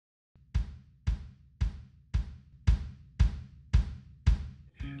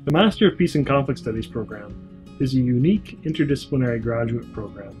The Master of Peace and Conflict Studies program is a unique interdisciplinary graduate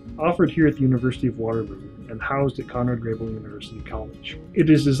program offered here at the University of Waterloo and housed at Conrad Grebel University College. It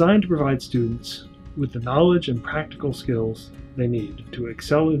is designed to provide students with the knowledge and practical skills they need to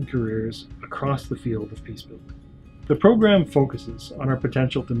excel in careers across the field of peacebuilding. The program focuses on our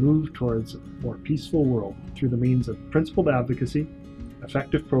potential to move towards a more peaceful world through the means of principled advocacy,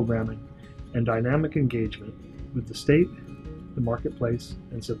 effective programming, and dynamic engagement with the state, the marketplace,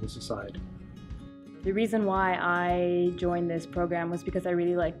 and civil society. The reason why I joined this program was because I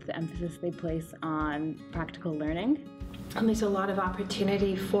really liked the emphasis they place on practical learning. And there's a lot of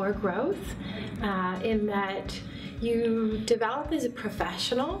opportunity for growth in that you develop as a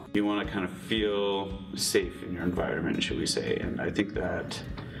professional. You want to kind of feel safe in your environment, should we say, and I think that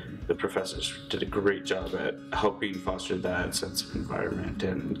the professors did a great job at helping foster that sense of environment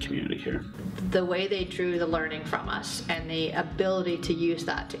and community here. The way they drew the learning from us and the ability to use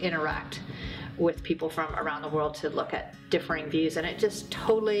that to interact with people from around the world to look at differing views, and it just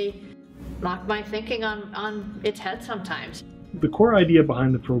totally knocked my thinking on its head sometimes. The core idea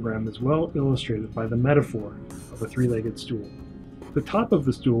behind the program is well illustrated by the metaphor of a three-legged stool. The top of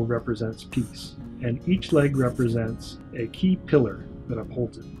the stool represents peace, and each leg represents a key pillar that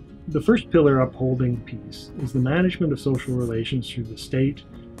upholds it. The first pillar upholding peace is the management of social relations through the state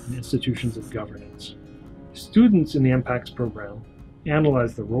and institutions of governance. Students in the MPACS program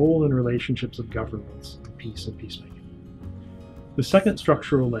analyze the role and relationships of governments in peace and peacemaking. The second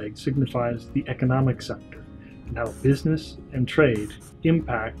structural leg signifies the economic sector and how business and trade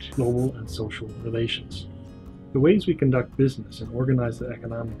impact global and social relations. The ways we conduct business and organize the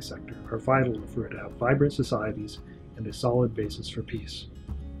economic sector are vital if we're to have vibrant societies and a solid basis for peace.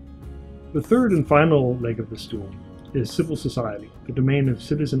 The third and final leg of the stool is civil society, the domain of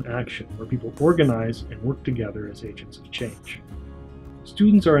citizen action where people organize and work together as agents of change.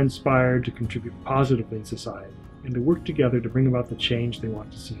 Students are inspired to contribute positively in society and to work together to bring about the change they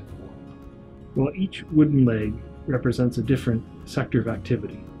want to see in the world. While each wooden leg represents a different sector of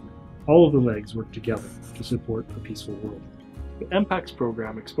activity, all of the legs work together to support a peaceful world. The MPACS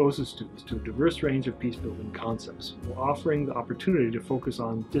program exposes students to a diverse range of peacebuilding concepts while offering the opportunity to focus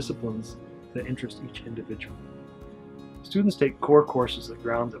on disciplines that interest each individual. Students take core courses that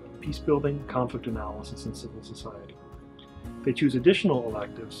ground them in peacebuilding, conflict analysis, and civil society. They choose additional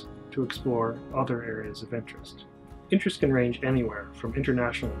electives to explore other areas of interest. Interest can range anywhere from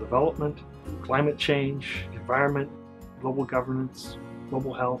international development, climate change, environment, global governance,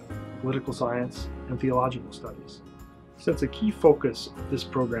 global health, political science, and theological studies. Since a key focus of this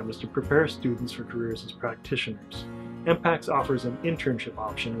program is to prepare students for careers as practitioners, MPACS offers an internship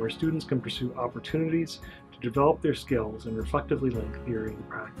option where students can pursue opportunities to develop their skills and reflectively link theory and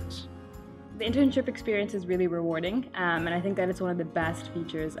practice. The internship experience is really rewarding, and I think that it's one of the best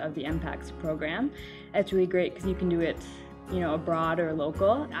features of the MPACS program. It's really great because you can do it, abroad or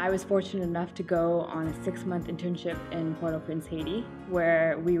local. I was fortunate enough to go on a 6-month internship in Port-au-Prince, Haiti,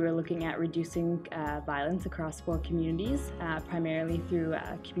 where we were looking at reducing violence across 4 communities, primarily through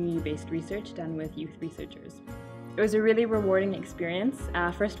community-based research done with youth researchers. It was a really rewarding experience,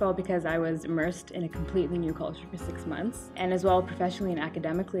 first of all because I was immersed in a completely new culture for 6 months, and as well professionally and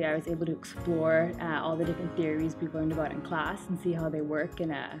academically I was able to explore all the different theories we learned about in class and see how they work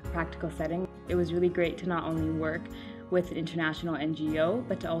in a practical setting. It was really great to not only work with an international NGO,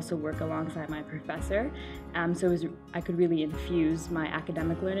 but to also work alongside my professor, so I could really infuse my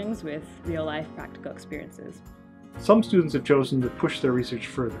academic learnings with real-life practical experiences. Some students have chosen to push their research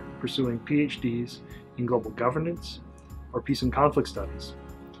further, pursuing PhDs in global governance, or peace and conflict studies,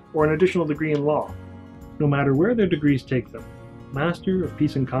 or an additional degree in law. No matter where their degrees take them, Master of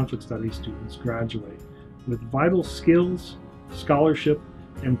Peace and Conflict Studies students graduate with vital skills, scholarship,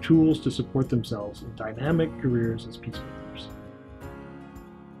 and tools to support themselves in dynamic careers as peacemakers.